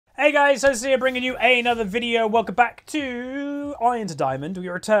Hey guys, Huzzy here bringing you another video. Welcome back to Iron to Diamond. We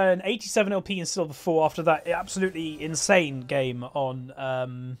return 87 LP in Silver 4 after that absolutely insane game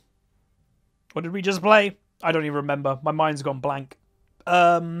on, what did we just play? I don't even remember. My mind's gone blank.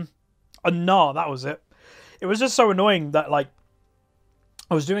 No, that was it. It was just so annoying that, like,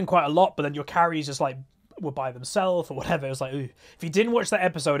 I was doing quite a lot, but then your carries just, like, were by themselves or whatever. It was like, ooh. If you didn't watch that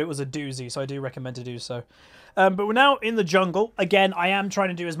episode, it was a doozy, so I do recommend to do so. But we're now in the jungle. Again, I am trying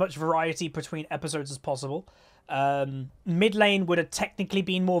to do as much variety between episodes as possible. Mid lane would have technically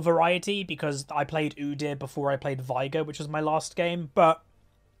been more variety because I played Udyr before I played Viger, which was my last game. But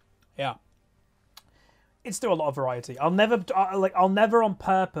yeah, it's still a lot of variety. I'll never on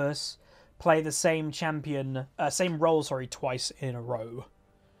purpose play the same champion, same role, sorry, twice in a row,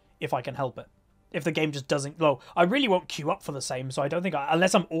 if I can help it. If the game just doesn't... Well, I really won't queue up for the same, so I don't think...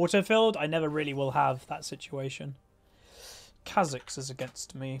 unless I'm auto-filled, I never really will have that situation. Kha'Zix is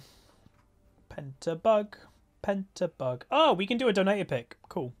against me. Pentabug. Oh, we can do a donator pick.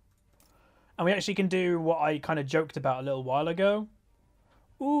 Cool. And we actually can do what I kind of joked about a little while ago.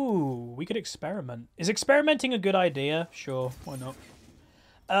 Ooh, we could experiment. Is experimenting a good idea? Sure, why not?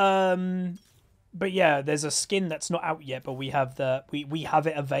 But yeah, there's a skin that's not out yet, but we have the... We have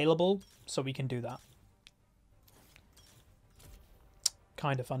it available. So we can do that.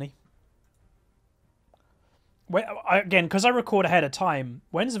 Kind of funny. Again, because I record ahead of time,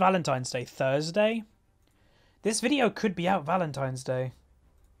 when's Valentine's Day? Thursday? This video could be out Valentine's Day.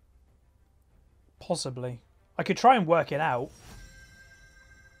 Possibly. I could try and work it out.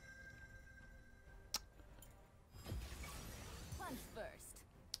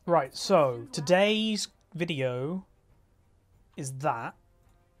 Right, so today's video is that.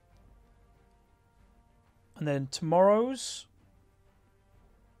 And then tomorrow's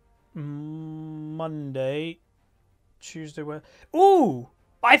Monday, Tuesday, ooh!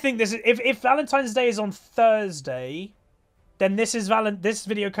 I think this is if Valentine's Day is on Thursday, then this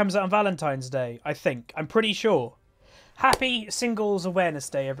video comes out on Valentine's Day. I think. I'm pretty sure. Happy Singles Awareness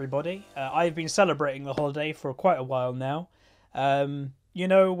Day, everybody. I've been celebrating the holiday for quite a while now. You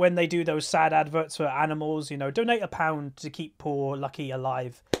know, when they do those sad adverts for animals, you know, donate £1 to keep poor Lucky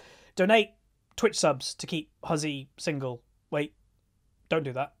alive. Donate Twitch subs to keep Huzzy single. Wait, don't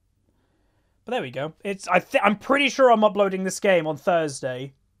do that. But there we go. I'm pretty sure I'm uploading this game on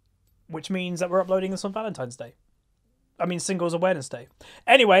Thursday, which means that we're uploading this on Valentine's Day. I mean, Singles Awareness Day.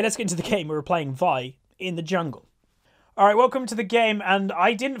 Anyway, let's get into the game. We're playing Vi in the jungle. Alright, welcome to the game, and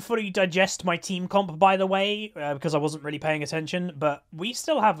I didn't fully digest my team comp, by the way, because I wasn't really paying attention, but we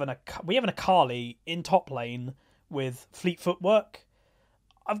still have an Akali in top lane with fleet footwork.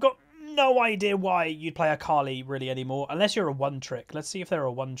 I've got no idea why you'd play Akali really anymore, unless you're a one-trick. Let's see if they're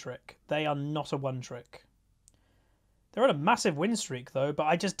a one-trick. They are not a one-trick. They're on a massive win streak, though, but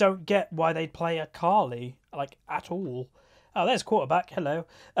I just don't get why they'd play Akali, like, at all. Oh, there's quarterback. Hello.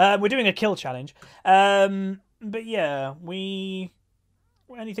 We're doing a kill challenge. But yeah,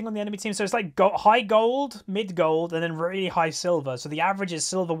 anything on the enemy team? So it's like high gold, mid gold, and then really high silver. So the average is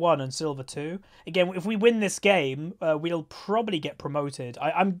silver 1 and silver 2. Again, if we win this game, we'll probably get promoted.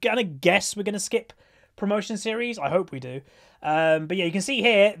 I'm gonna guess we're gonna skip promotion series. I hope we do. But yeah, you can see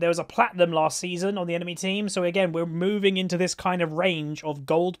here there was a platinum last season on the enemy team. So again, we're moving into this kind of range of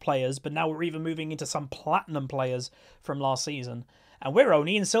gold players, but now we're even moving into some platinum players from last season, and we're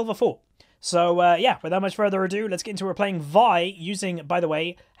only in silver 4. So, yeah, without much further ado, let's get into we're playing Vi using, by the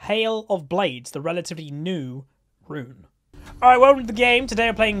way, Hail of Blades, the relatively new rune. Alright, welcome to the game. Today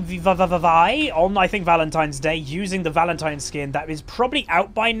we're playing Vi on, I think, Valentine's Day, using the Valentine skin that is probably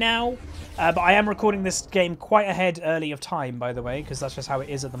out by now. But I am recording this game quite ahead early of time, by the way, because that's just how it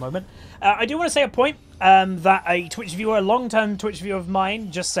is at the moment. I do want to say a point that a Twitch viewer, a long-term Twitch viewer of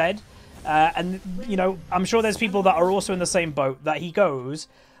mine, just said, and, you know, I'm sure there's people that are also in the same boat, that he goes...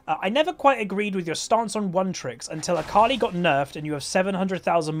 I never quite agreed with your stance on one-tricks until Akali got nerfed and you have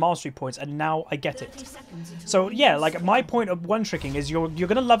 700,000 mastery points, and now I get it. So yeah, like my point of one-tricking is you're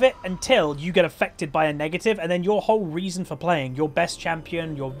gonna love it until you get affected by a negative, and then your whole reason for playing, your best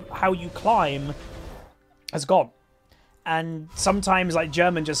champion, how you climb, has gone. And sometimes, like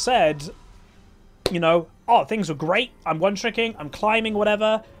German just said, you know, oh, things were great, I'm one-tricking, I'm climbing,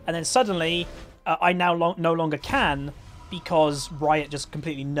 whatever, and then suddenly I now no longer can, because Riot just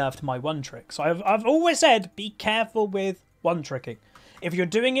completely nerfed my one-trick. So I've always said, be careful with one-tricking. If you're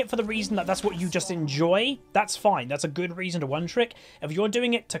doing it for the reason that that's what you just enjoy, that's fine. That's a good reason to one-trick. If you're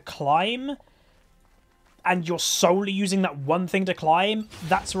doing it to climb, and you're solely using that one thing to climb,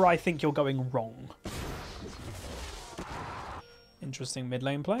 that's where I think you're going wrong. Interesting mid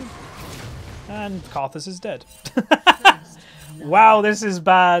lane play. And Karthus is dead. Wow, this is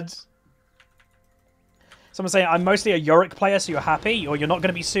bad. Someone's saying, I'm mostly a Yorick player, so you're happy? Or you're not going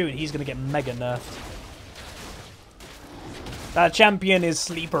to be soon. He's going to get mega nerfed. That champion is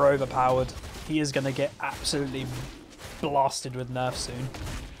sleeper overpowered. He is going to get absolutely blasted with nerfs soon.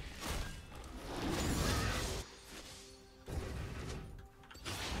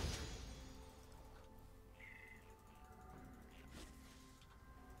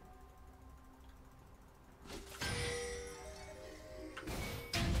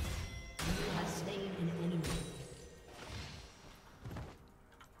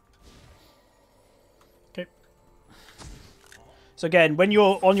 So again, when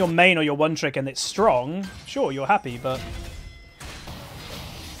you're on your main or your one trick and it's strong, sure, you're happy, but...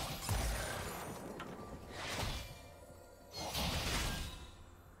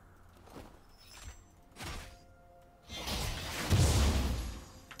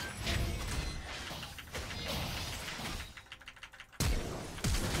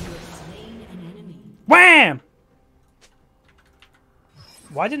 Wham!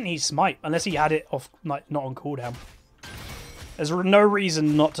 Why didn't he smite? Unless he had it off, like, not on cooldown. There's no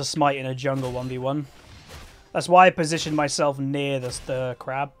reason not to smite in a jungle 1v1. That's why I positioned myself near the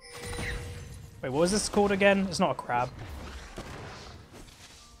crab. Wait, what was this called again? It's not a crab.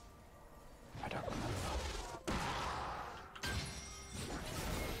 I don't remember.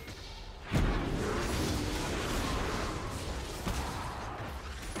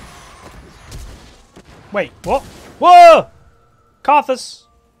 Wait, what? Whoa! Karthus!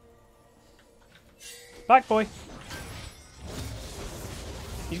 Back, boy.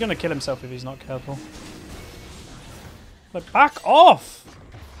 He's going to kill himself if he's not careful. Like, back off!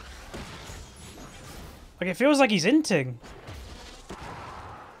 Like, it feels like he's inting.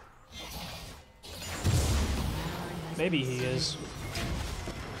 Maybe he is.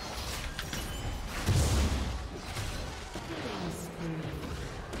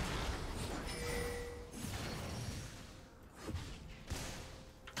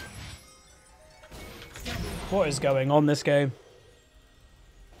 What is going on this game?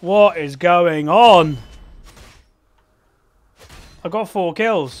 What is going on? I got 4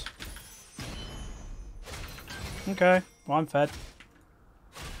 kills. Okay, well, I'm fed.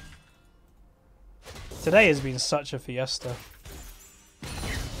 Today has been such a fiesta.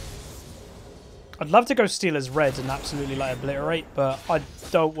 I'd love to go steal as red and absolutely like obliterate, but I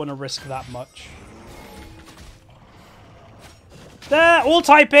don't want to risk that much. There, all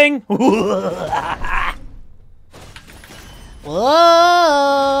typing.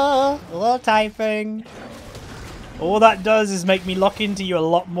 Whoa! All typing. All that does is make me lock into you a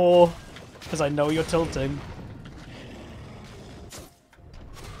lot more, because I know you're tilting.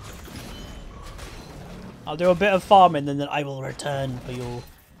 I'll do a bit of farming and then I will return for you.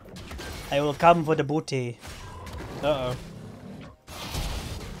 I will come for the booty. Uh-oh.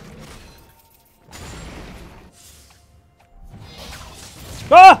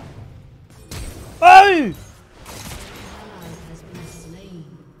 Ah! Oh!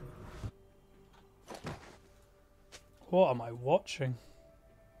 What am I watching?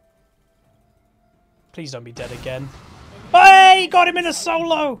 Please don't be dead again. Hey! Got him in a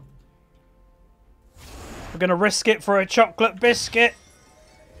solo! We're gonna risk it for a chocolate biscuit.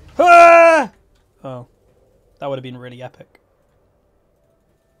 Ah! Oh. That would have been really epic.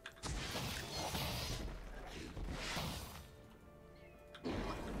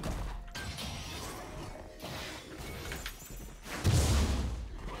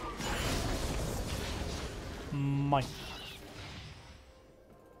 Mine.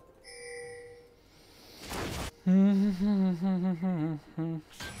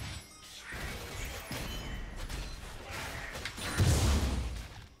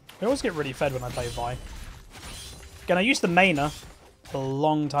 I always get really fed when I play Vi. Again, I used the Maina a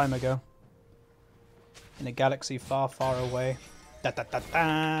long time ago. In a galaxy far, far away. Da, da, da,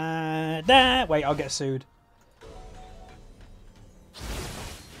 da, da. Wait, I'll get sued.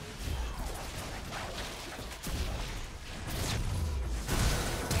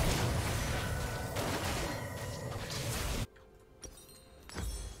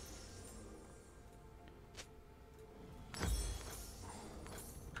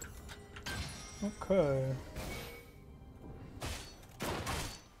 Okay.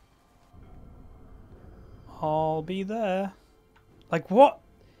 I'll be there. Like, what?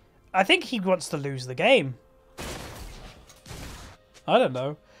 I think he wants to lose the game. I don't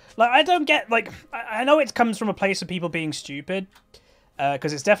know. Like, I don't get, like, I know it comes from a place of people being stupid.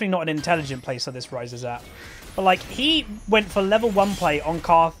 Because it's definitely not an intelligent place that this rises at. But, like, he went for level 1 play on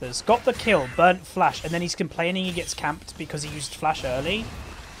Karthus, got the kill, burnt Flash, and then he's complaining he gets camped because he used Flash early.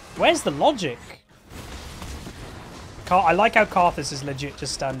 Where's the logic? I like how Karthus is legit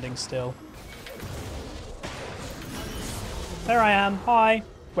just standing still. There I am. Hi.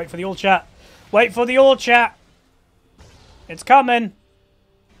 Wait for the all chat. Wait for the all chat. It's coming.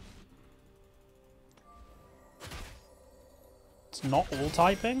 It's not all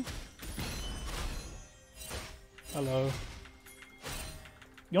typing. Hello.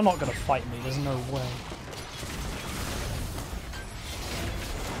 You're not gonna fight me. There's no way.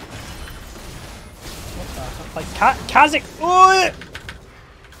 What the? Like Kazik. Ooh!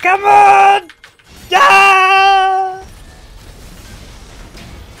 Come on! Yeah!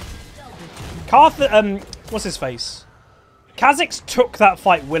 What's his face? Kha'Zix took that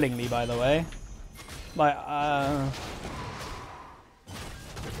fight willingly, by the way. Like,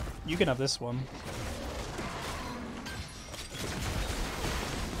 you can have this one.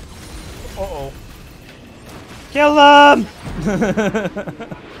 Uh-oh. Kill them!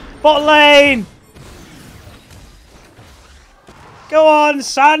 Bot lane! Go on,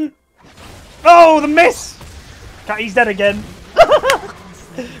 son! Oh, the miss! He's dead again.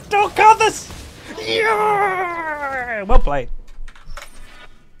 Don't cut this! Yeah! Well played.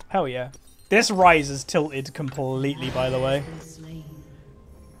 Hell yeah. This Rise is tilted completely, by the way.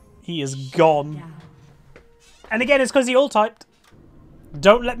 He is gone. And again, it's because he all-typed.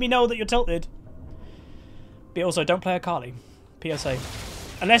 Don't let me know that you're tilted. But also, don't play Akali. PSA.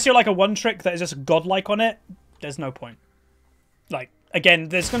 Unless you're like a one-trick that is just godlike on it, there's no point. Like, again,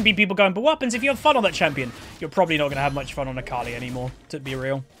 there's going to be people going, but what happens if you have fun on that champion? You're probably not going to have much fun on Akali anymore, to be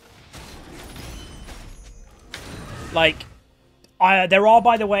real. Like, there are,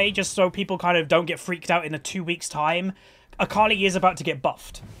 by the way, just so people kind of don't get freaked out in the 2 weeks' time, Akali is about to get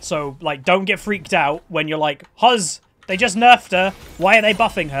buffed. So, like, don't get freaked out when you're like, Huzz, they just nerfed her. Why are they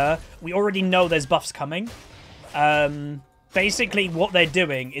buffing her? We already know there's buffs coming. Basically, what they're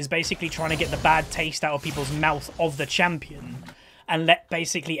doing is basically trying to get the bad taste out of people's mouth of the champion and let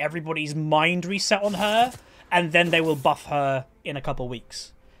basically everybody's mind reset on her, and then they will buff her in a couple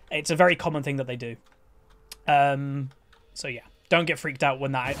weeks. It's a very common thing that they do. So yeah, don't get freaked out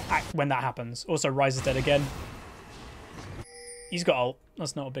when that happens. Also, Rise is dead again. He's got ult.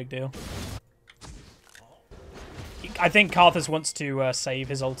 That's not a big deal. I think Karthus wants to save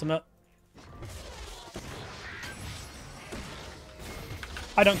his ultimate.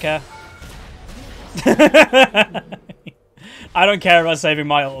 I don't care. I don't care about saving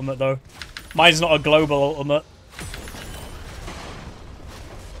my ultimate, though. Mine's not a global ultimate.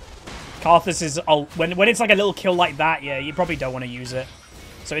 Karthus is ult. When it's like a little kill like that, yeah, you probably don't want to use it.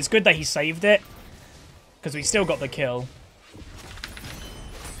 So it's good that he saved it, because we still got the kill.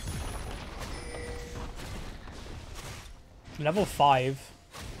 Level 5.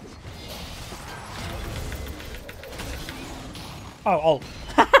 Oh, ult.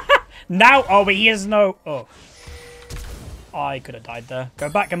 Now, oh, but he has no... Oh. I could have died there. Go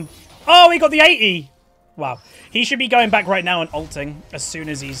back and... Oh, he got the 80! Wow. He should be going back right now and ulting as soon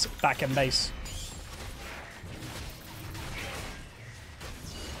as he's back in base.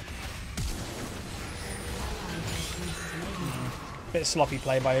 Bit sloppy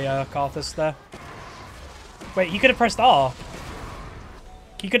play by Karthus there. Wait, he could have pressed R.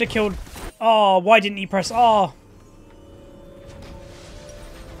 He could have killed... Oh, why didn't he press R?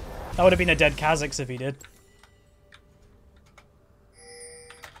 That would have been a dead Kha'Zix if he did.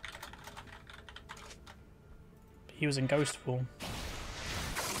 He was in Ghost form.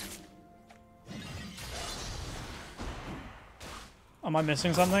 Am I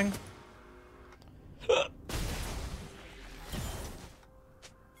missing something?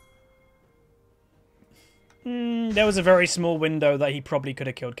 There was a very small window that he probably could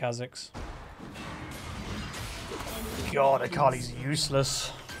have killed Kha'Zix. God, Akali's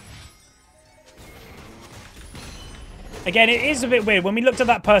useless. Again, it is a bit weird. When we looked at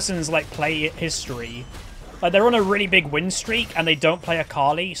that person's like play history, like they're on a really big win streak and they don't play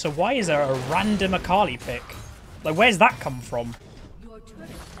Akali. So why is there a random Akali pick? Like, where's that come from? Your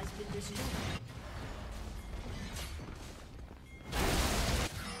turret has been destroyed.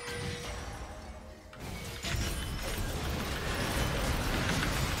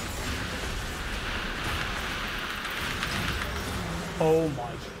 Oh my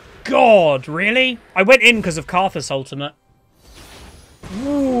god, really? I went in because of Karthus ultimate.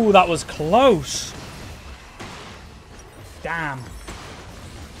 Ooh, that was close. Damn.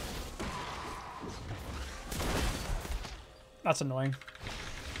 That's annoying.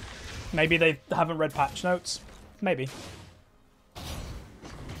 Maybe they haven't read patch notes. Maybe.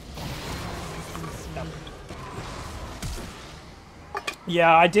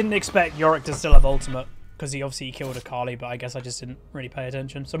 Yeah, I didn't expect Yorick to still have ultimate, because he obviously killed Akali, but I guess I just didn't really pay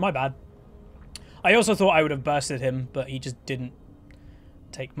attention. So my bad. I also thought I would have bursted him, but he just didn't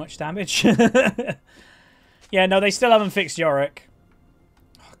take much damage. Yeah, no, they still haven't fixed Yorick.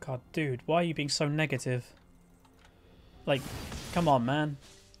 Oh, God, dude, why are you being so negative? Like, come on, man.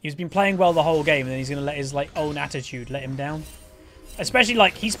 He's been playing well the whole game, and then he's going to let his, like, own attitude let him down. Especially,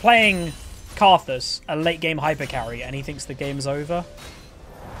 like, he's playing Karthus, a late-game hyper carry, and he thinks the game's over.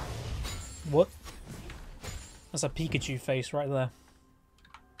 What? That's a Pikachu face right there.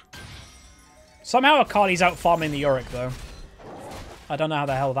 Somehow Akali's out farming the Yorick, though. I don't know how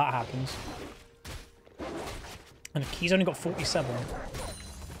the hell that happens. And he's only got 47.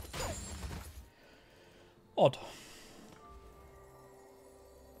 Odd.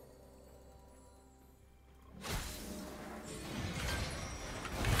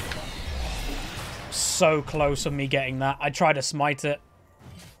 So close of me getting that. I tried to smite it.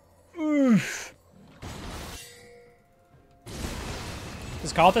 Oof.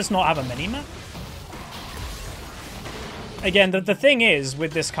 Does Karthus not have a mini-map? Again, the thing is,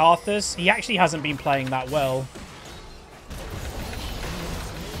 with this Karthus, he actually hasn't been playing that well.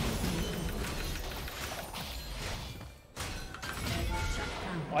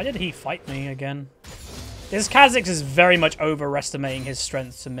 Why did he fight me again? This Kha'Zix is very much overestimating his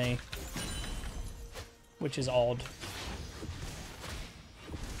strength to me. Which is odd.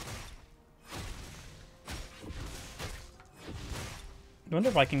 I wonder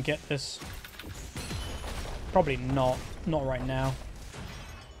if I can get this. Probably not. Not right now.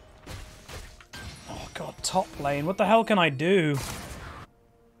 Oh god, top lane. What the hell can I do?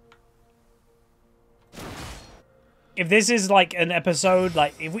 If this is like an episode,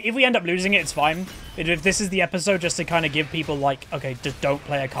 like if we end up losing it, it's fine. But if this is the episode just to kind of give people like, okay, just don't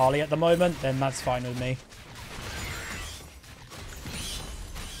play Akali at the moment, then that's fine with me.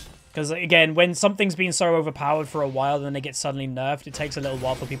 Because again, when something's been so overpowered for a while, then it gets suddenly nerfed, it takes a little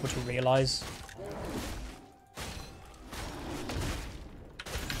while for people to realize.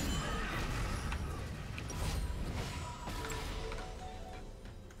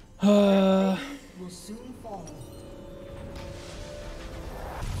 Will soon fall.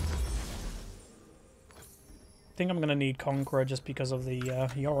 I think I'm going to need Conqueror just because of the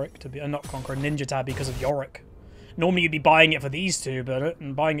Yorick to be... not Conqueror, Ninja Tab because of Yorick. Normally you'd be buying it for these two, but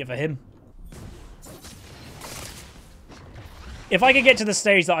I'm buying it for him. If I could get to the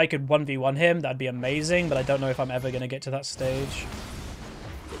stage that I could 1v1 him, that'd be amazing, but I don't know if I'm ever going to get to that stage.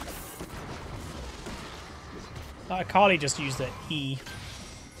 Akali just used the E.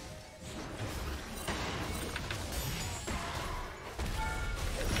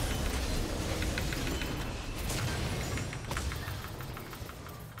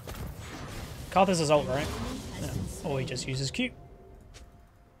 Karthus is ult, right? Yeah. Or he just uses Q.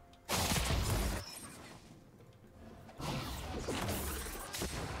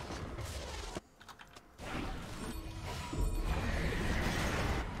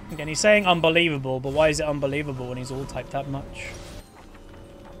 Again, he's saying unbelievable, but why is it unbelievable when he's all typed that much?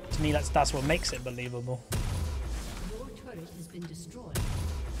 To me, that's what makes it believable. Your turret has been destroyed.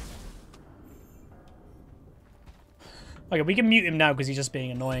 Okay, we can mute him now because he's just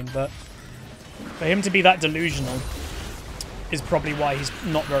being annoying, but for him to be that delusional is probably why he's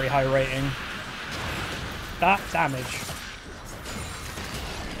not very high rating. That damage.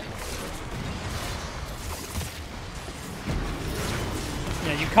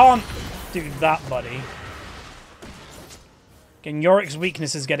 Yeah, you can't do that, buddy. Again, Yorick's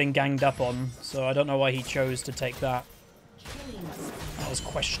weakness is getting ganged up on, so I don't know why he chose to take that. That was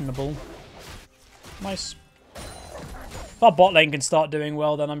questionable. Nice. If our bot lane can start doing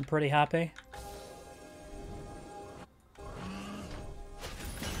well, then I'm pretty happy.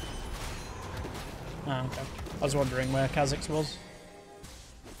 Ah, okay. I was wondering where Kha'Zix was.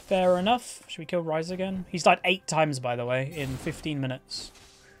 Fair enough. Should we kill Rise again? He's died 8 times, by the way, in 15 minutes.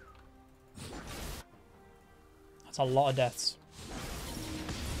 That's a lot of deaths.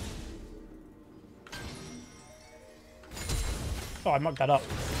 Oh, I mucked that up.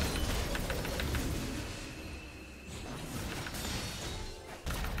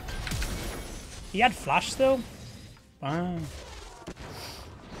 He had flash still? Wow.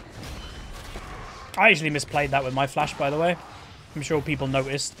 I actually misplayed that with my flash, by the way. I'm sure people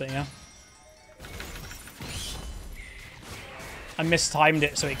noticed, but yeah. I mistimed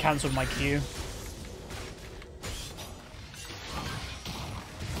it, so it cancelled my Q.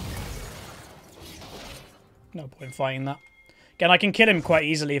 No point fighting that. Again, I can kill him quite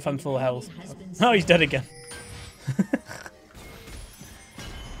easily if I'm full health. Oh, he's dead again.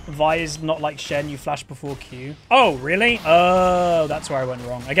 Vi is not like Shen, you flash before Q. Oh, really? Oh, that's where I went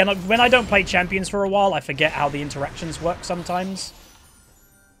wrong. Again, when I don't play champions for a while, I forget how the interactions work sometimes.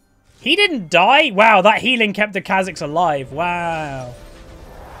 He didn't die? Wow, that healing kept the Kazakhs alive. Wow.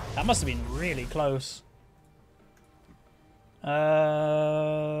 That must have been really close.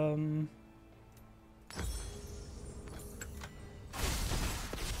 I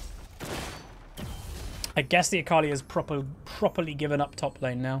guess the Akali has properly given up top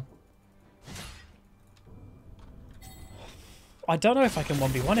lane now. I don't know if I can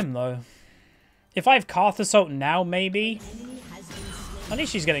 1v1 him though. If I have Karth Assault now, maybe. At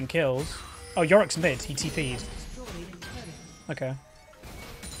least she's getting kills. Oh, Yorick's mid. He TP'd. Okay.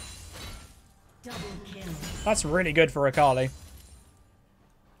 That's really good for Akali.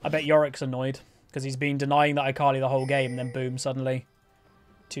 I bet Yorick's annoyed because he's been denying that Akali the whole game, and then boom, suddenly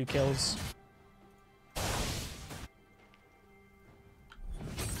 2 kills.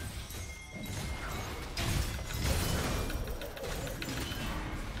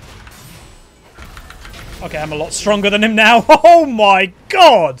 Okay, I'm a lot stronger than him now. Oh my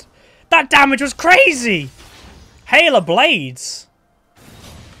god! That damage was crazy! Hail of Blades!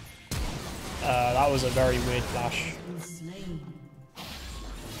 That was a very weird flash.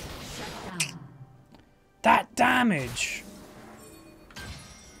 That damage!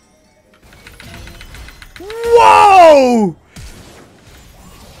 Whoa!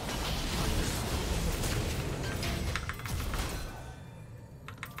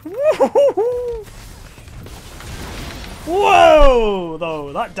 Whoa!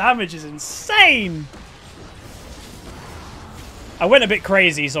 Though, that damage is insane! I went a bit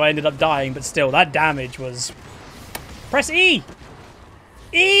crazy, so I ended up dying, but still, that damage was... Press E!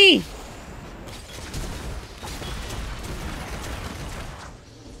 E!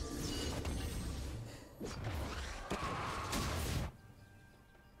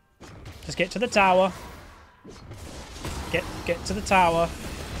 Just get to the tower. Get to the tower.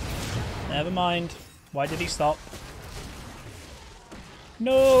 Never mind. Why did he stop?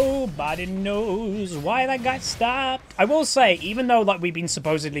 Nobody knows why that guy stopped. I will say, even though like we've been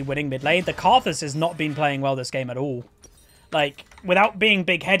supposedly winning mid lane, the Karthus has not been playing well this game at all. Like, without being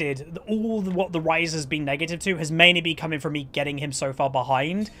big-headed, what the Rise has been negative to has mainly been coming from me getting him so far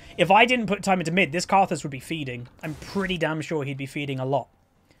behind. If I didn't put time into mid, this Karthus would be feeding. I'm pretty damn sure he'd be feeding a lot.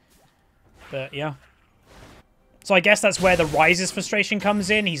 But, yeah. So I guess that's where the Rise's frustration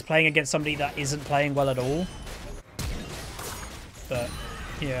comes in. He's playing against somebody that isn't playing well at all. But,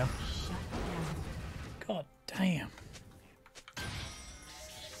 yeah. God damn.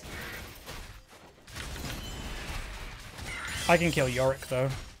 I can kill Yorick, though.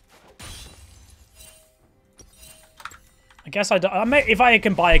 I guess I may, if I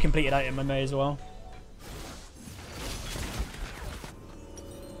can buy a completed item, I may as well.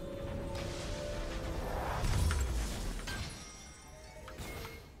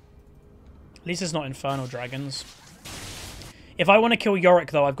 At least it's not Infernal Dragons. If I want to kill Yorick,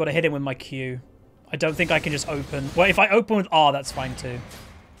 though, I've got to hit him with my Q. I don't think I can just open. Well, if I open with R, that's fine too.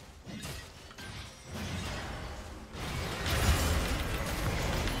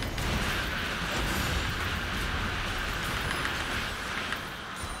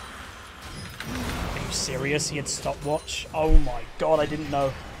 Are you serious? He had stopwatch? Oh my god, I didn't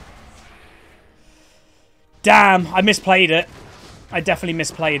know. Damn, I misplayed it. I definitely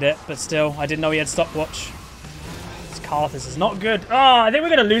misplayed it, but still, I didn't know he had stopwatch. This Karthus is not good. Ah, I think we're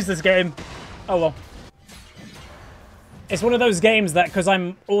going to lose this game. Oh well. It's one of those games that, because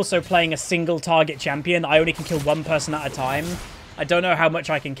I'm also playing a single target champion, I only can kill one person at a time. I don't know how much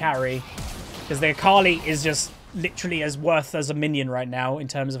I can carry. Because the Akali is just literally as worth as a minion right now in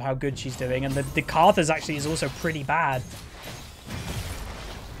terms of how good she's doing. And the Karthus actually is also pretty bad.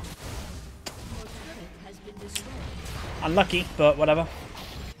 Unlucky, but whatever.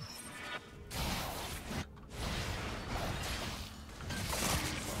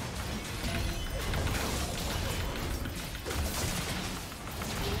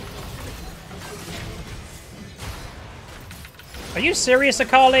 Are you serious,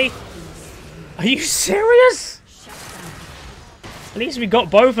 Akali? Are you serious? At least we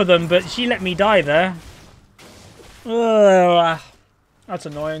got both of them, but she let me die there. Ugh, that's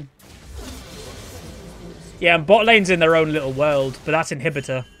annoying. Yeah, and bot lane's in their own little world, but that's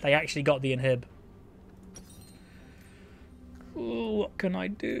inhibitor. They actually got the inhib. Ooh, what can I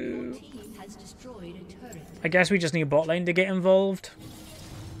do? I guess we just need bot lane to get involved.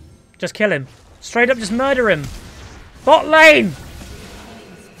 Just kill him. Straight up, just murder him. Bot lane!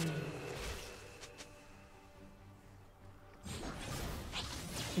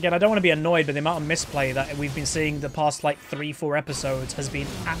 Again, I don't want to be annoyed, but the amount of misplay that we've been seeing the past, like, 3-4 episodes has been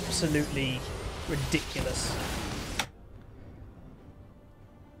absolutely ridiculous.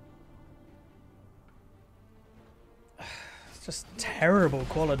 Just terrible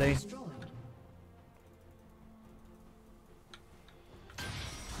quality. Destroyed.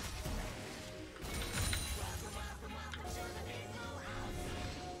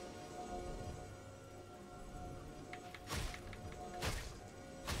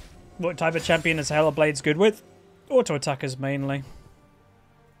 What type of champion is Hella Blades good with? Auto attackers mainly.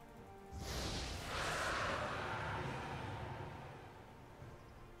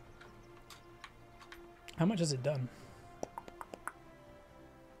 How much has it done?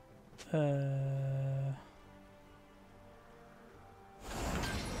 You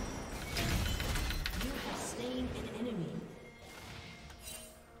have slain an enemy.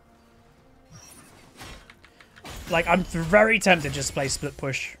 Like, I'm very tempted to just play split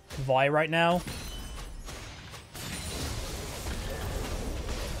push Vi right now.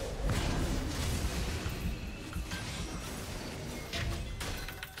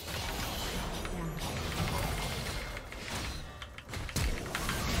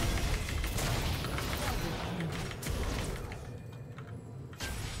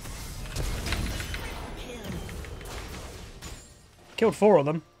 Killed 4 of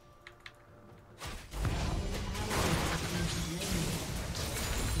them.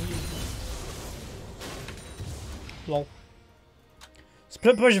 Lol.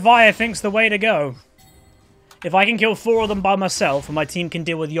 Split push Vi, I think's the way to go. If I can kill 4 of them by myself and my team can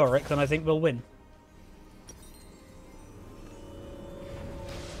deal with Yorick, then I think we'll win.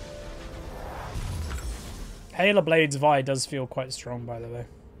 Halo Blades Vi does feel quite strong, by the way.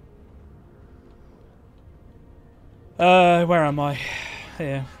 Where am I?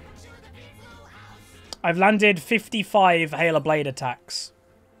 Here. I've landed 55 Halo Blade attacks.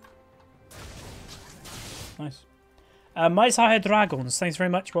 Nice. Mais Higher Dragons, thanks very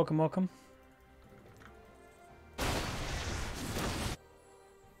much. Welcome, welcome.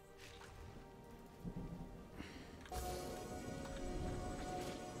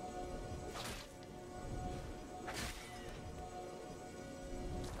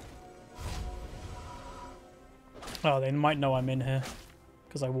 Oh, they might know I'm in here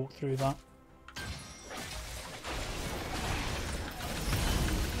because I walked through that.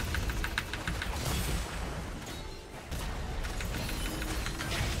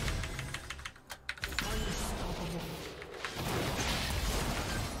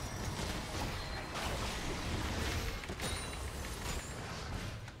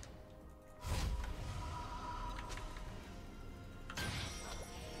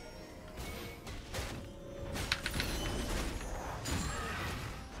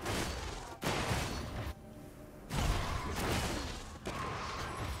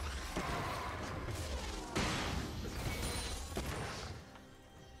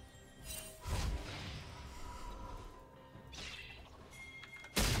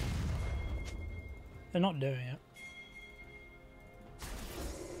 They're not doing it.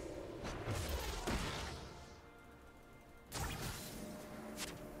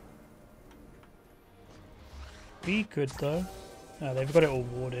 We could though. Oh, they've got it all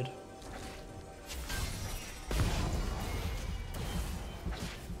warded.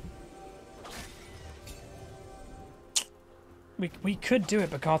 We could do it,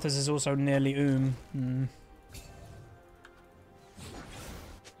 but Karthus is also nearly Hmm.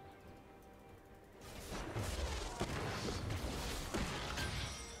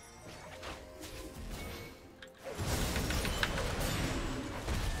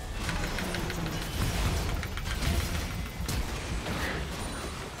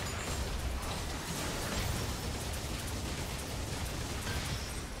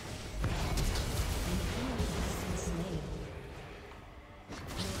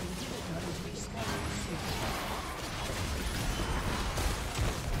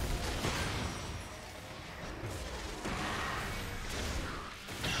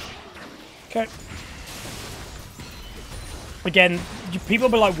 Okay. Again, people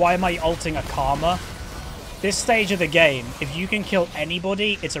be like, why am I ulting a Karma? This stage of the game, if you can kill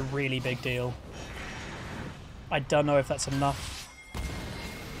anybody, it's a really big deal. I don't know if that's enough.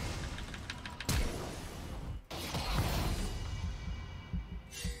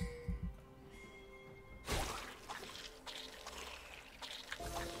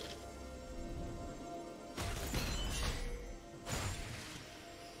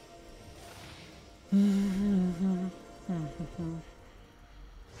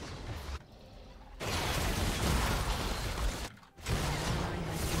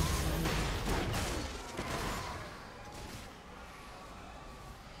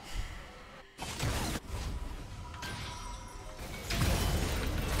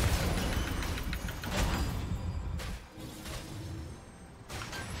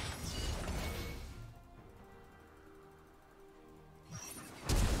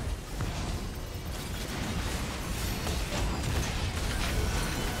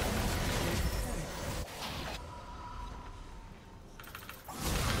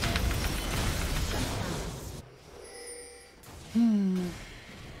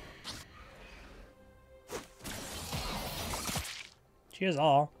 She has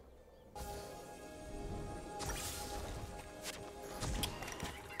R.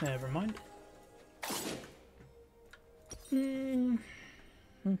 Never mind.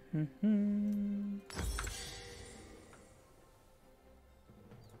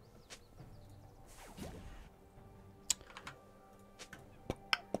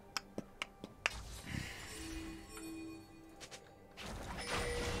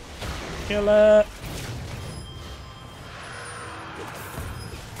 Kill it.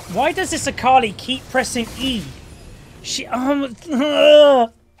 Why does this Akali keep pressing E? She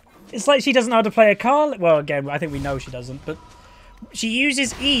it's like she doesn't know how to play Akali. Well, again, I think we know she doesn't, but she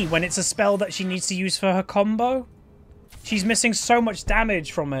uses E when it's a spell that she needs to use for her combo. She's missing so much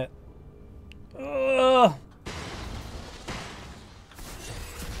damage from it. Ugh.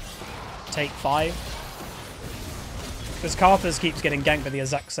 Take 5. Because Karthus keeps getting ganked the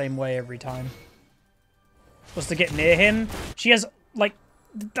exact same way every time. Was to get near him. She has, like,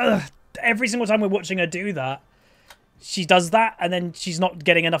 every single time we're watching her do that, she does that, and then she's not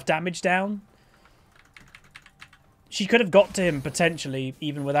getting enough damage down. She could have got to him, potentially,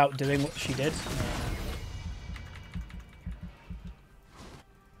 even without doing what she did.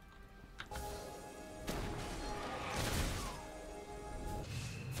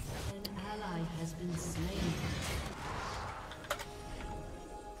 An ally has been slain.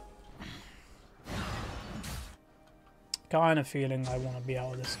 Kind of feeling I want to be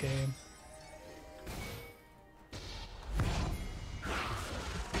out of this game.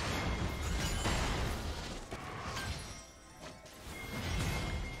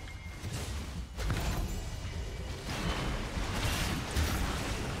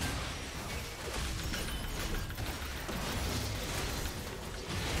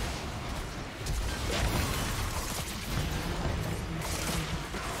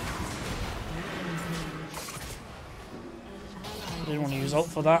 Didn't want to use ult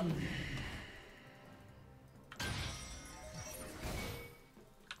for that.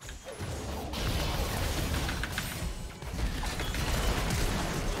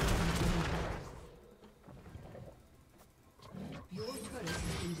 Your turret has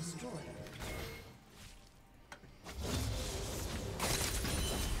been destroyed.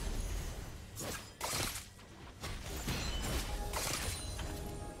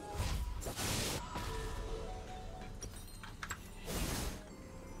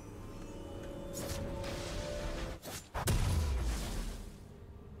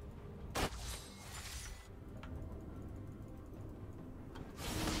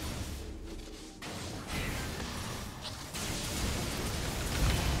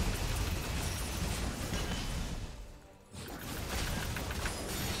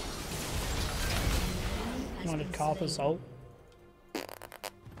 Wanted Karthus ult.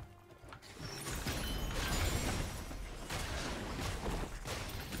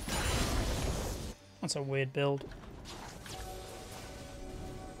 That's a weird build.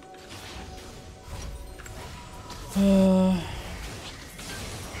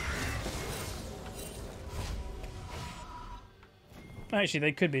 Actually,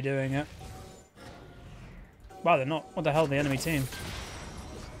 they could be doing it. Wow, they're not. What the hell, the enemy team?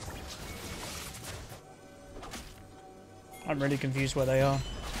 I'm really confused where they are.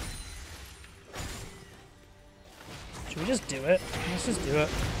 Should we just do it? Let's just do it.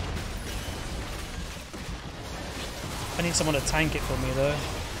 I need someone to tank it for me, though.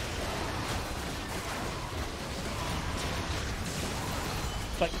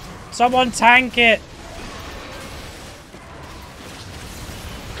 Like, someone tank it!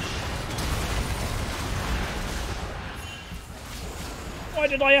 Why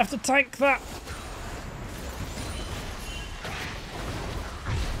did I have to tank that?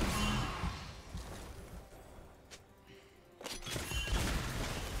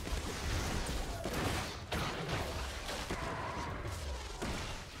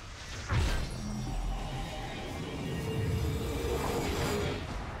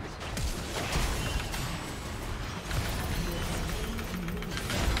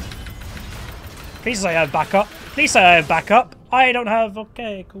 Please say I have backup. Please say I have backup. I don't have...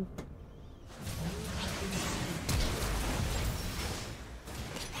 Okay, cool.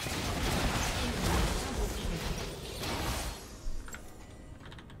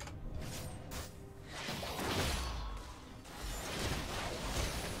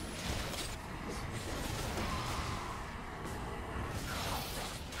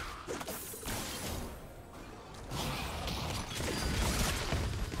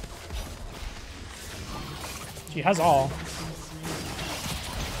 She has all.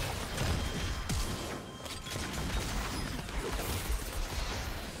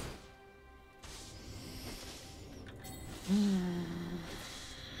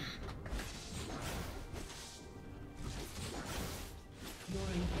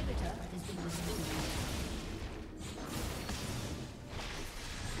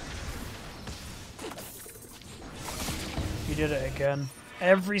 did it again.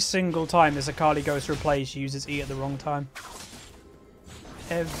 Every single time this Akali goes to a play, she uses E at the wrong time.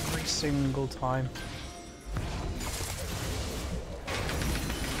 Every single time.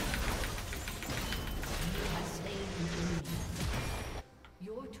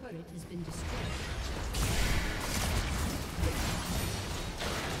 Your turret has been destroyed.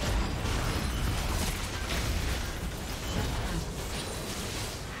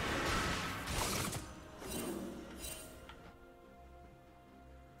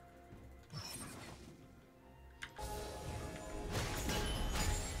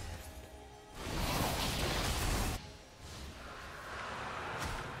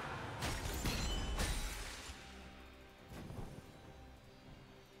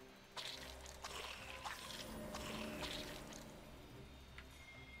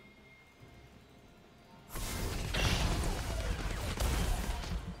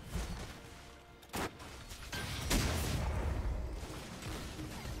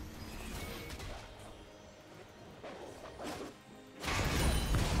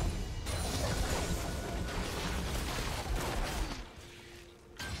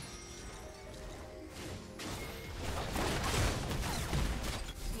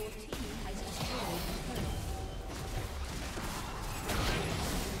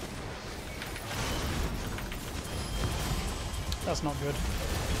 That's not good.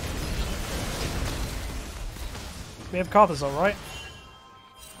 We have Carthazol, right?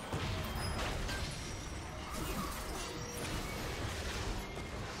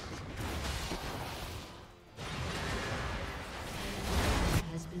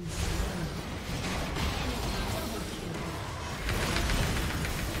 Has been slain. Double kill.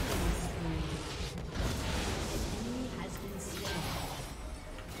 Enemy has been slain.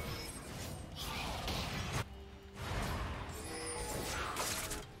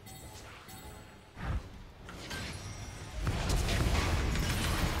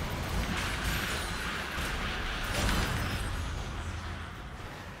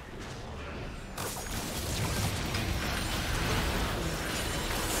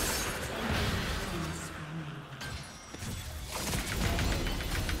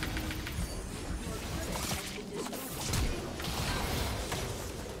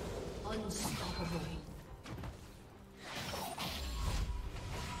 Unstoppable.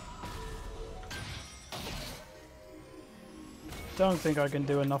 Don't think I can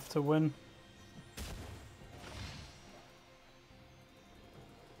do enough to win.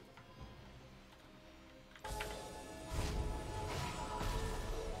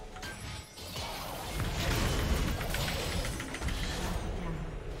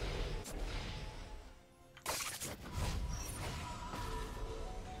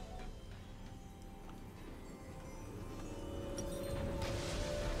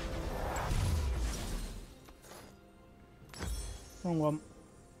 Wrong one.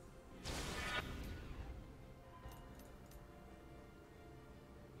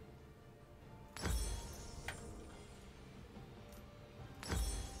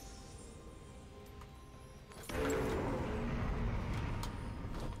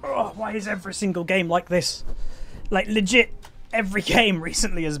 Oh, why is every single game like this? Like, legit, every game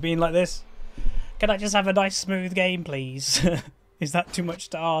recently has been like this. Can I just have a nice smooth game, please? Is that too much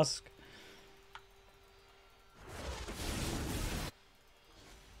to ask?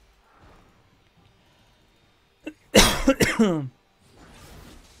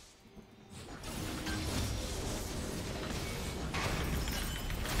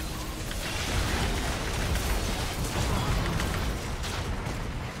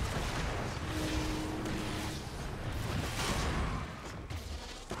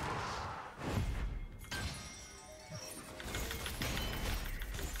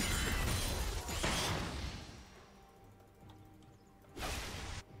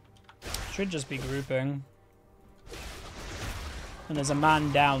 Should just be grouping. And there's a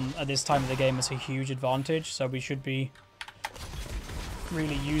man down at this time of the game. It's a huge advantage, so we should be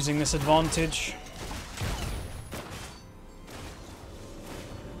really using this advantage.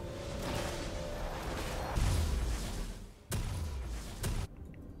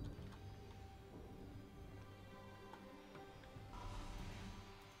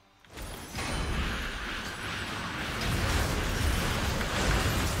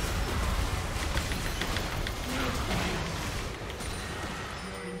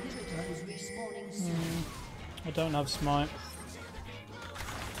 I don't have smite.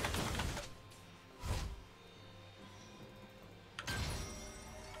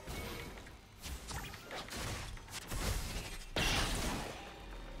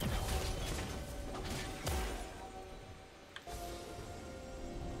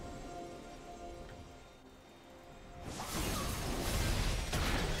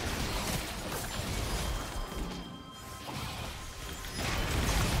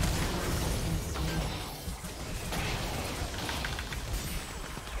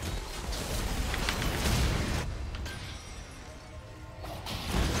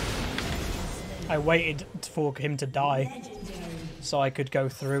 I waited for him to die so I could go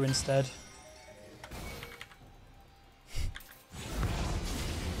through instead.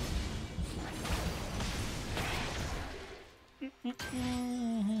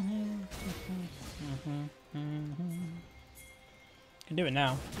 Can do it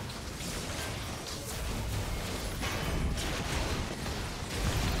now.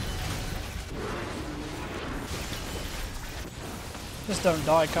 Just don't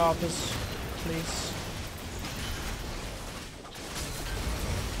die, Carpus, please.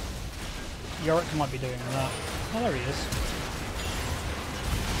 Yorick might be doing that. Oh, there he is.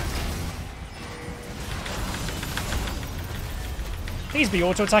 Please be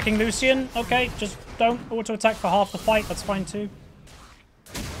auto-attacking Lucian. Okay, just don't auto-attack for half the fight. That's fine too.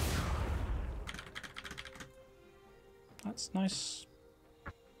 That's nice.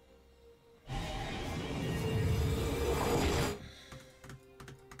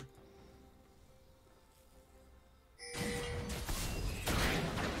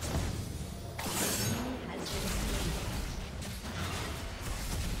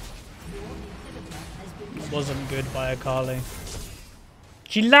 Wasn't good by Akali.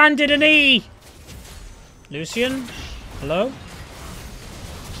 She landed an E! Lucian? Hello?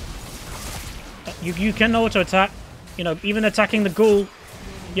 You can auto-attack. You know, even attacking the ghoul.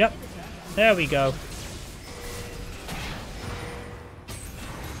 Yep. There we go.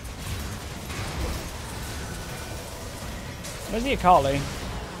 Where's the Akali?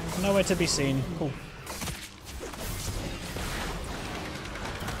 Nowhere to be seen. Cool.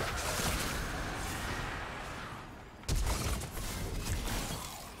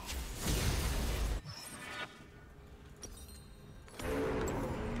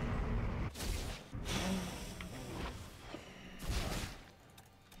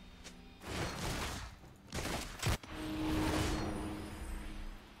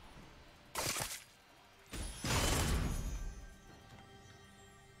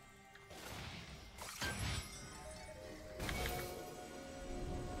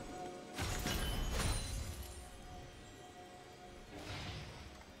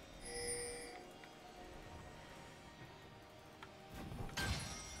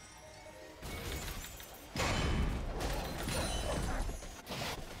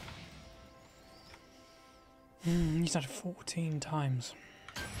 He's had 14 times.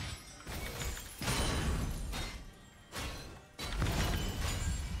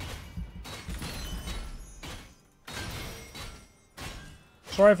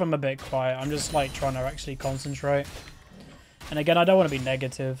 Sorry if I'm a bit quiet. I'm just like trying to actually concentrate. And again, I don't want to be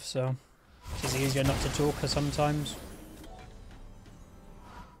negative, so it's easier not to talk sometimes.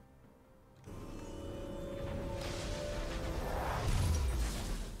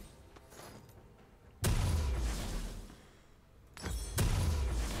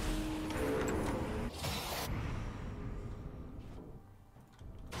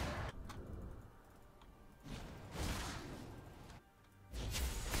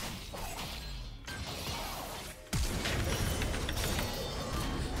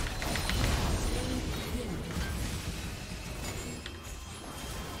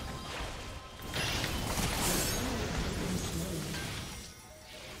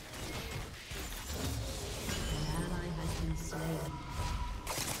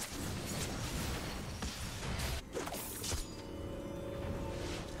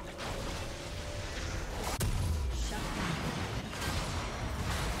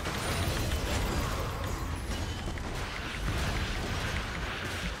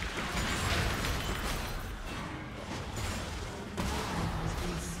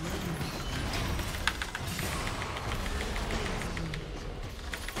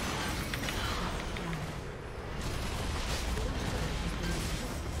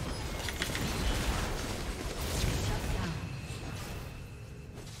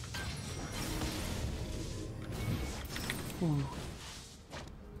 Ooh.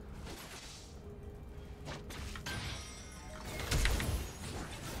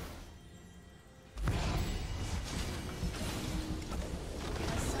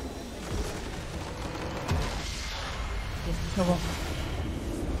 Oh well.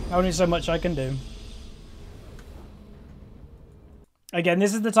 Only so much I can do. Again,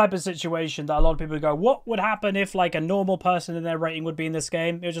 this is the type of situation that a lot of people go, what would happen if like a normal person in their rating would be in this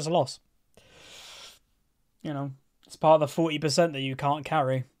game? It was just a loss. You know, it's part of the 40% that you can't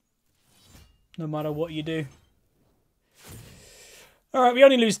carry. No matter what you do. Alright, we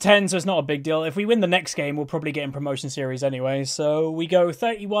only lose 10, so it's not a big deal. If we win the next game, we'll probably get in promotion series anyway. So we go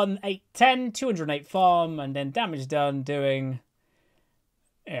 31, 8, 10, 208 farm, and then damage done doing...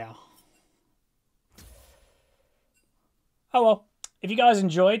 Yeah. Oh well. if you guys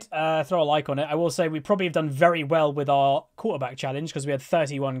enjoyed, throw a like on it. I will say we probably have done very well with our quarterback challenge because we had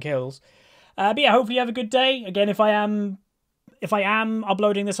 31 kills. But yeah, hopefully you have a good day. Again, if I am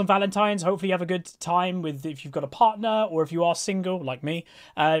uploading this on Valentine's, hopefully you have a good time with if you've got a partner or if you are single like me.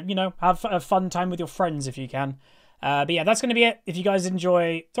 You know, have a fun time with your friends if you can. But yeah, that's going to be it. If you guys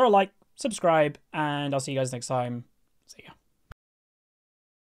enjoy, throw a like, subscribe, and I'll see you guys next time. See ya.